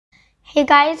Hey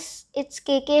guys, it's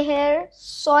KK here.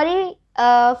 Sorry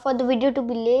for the video to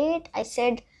be late. I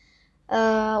said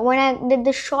when I did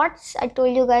the shorts, I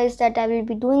told you guys that I will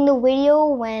be doing the video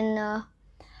when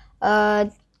uh,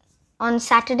 on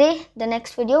Saturday, the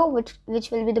next video, which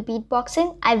will be the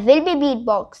beatboxing. I will be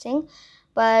beatboxing,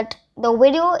 but the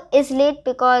video is late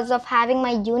because of having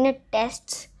my unit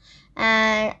tests,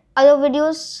 and other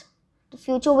videos, the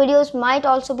future videos might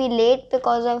also be late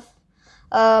because of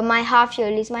my half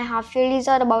yearlies. My half yearlies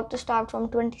are about to start from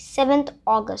 27th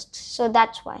August, so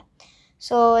that's why.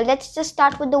 So let's just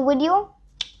start with the video,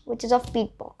 which is of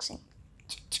beatboxing.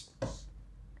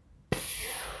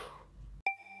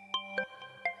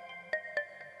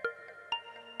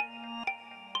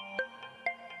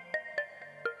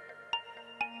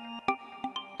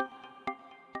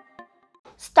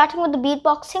 Starting with the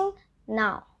beatboxing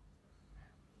now.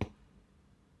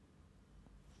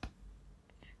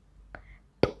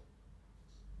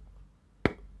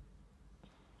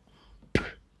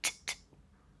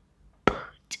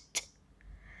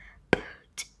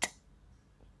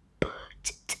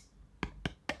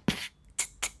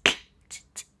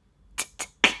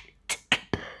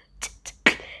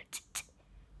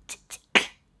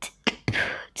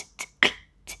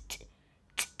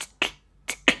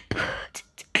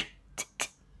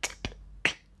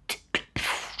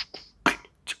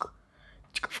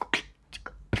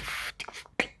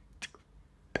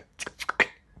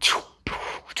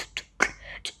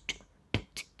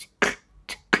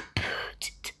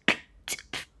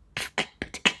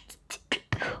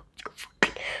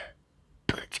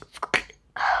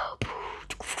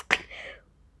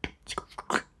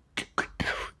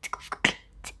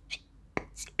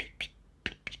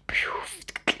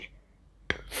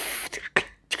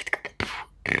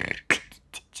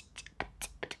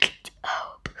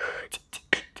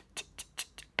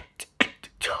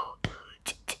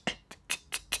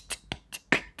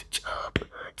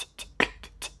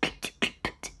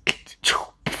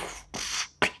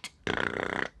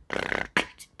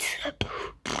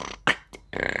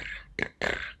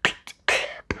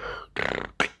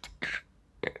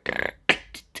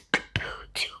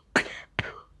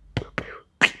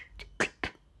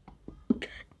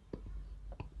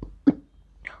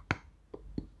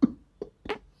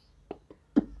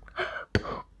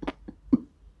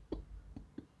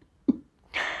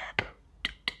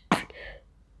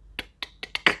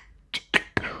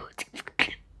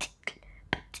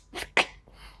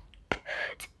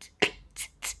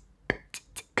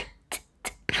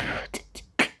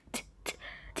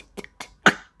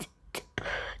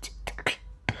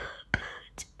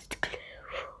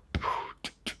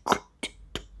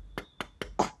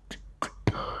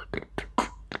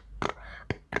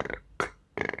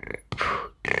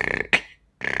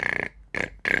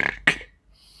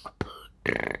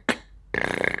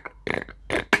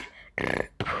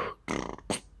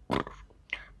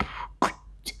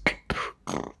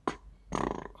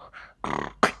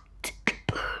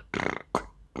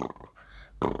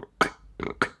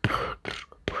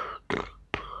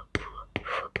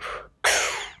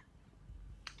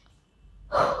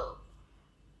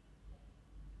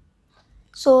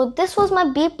 So this was my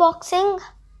beatboxing.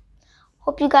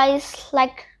 Hope you guys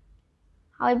liked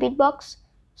how I beatbox.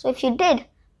 So if you did,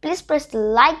 please press the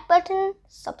like button,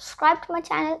 subscribe to my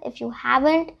channel if you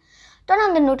haven't, turn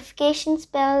on the notifications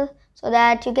bell so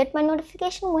that you get my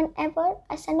notification whenever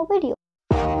I send a video.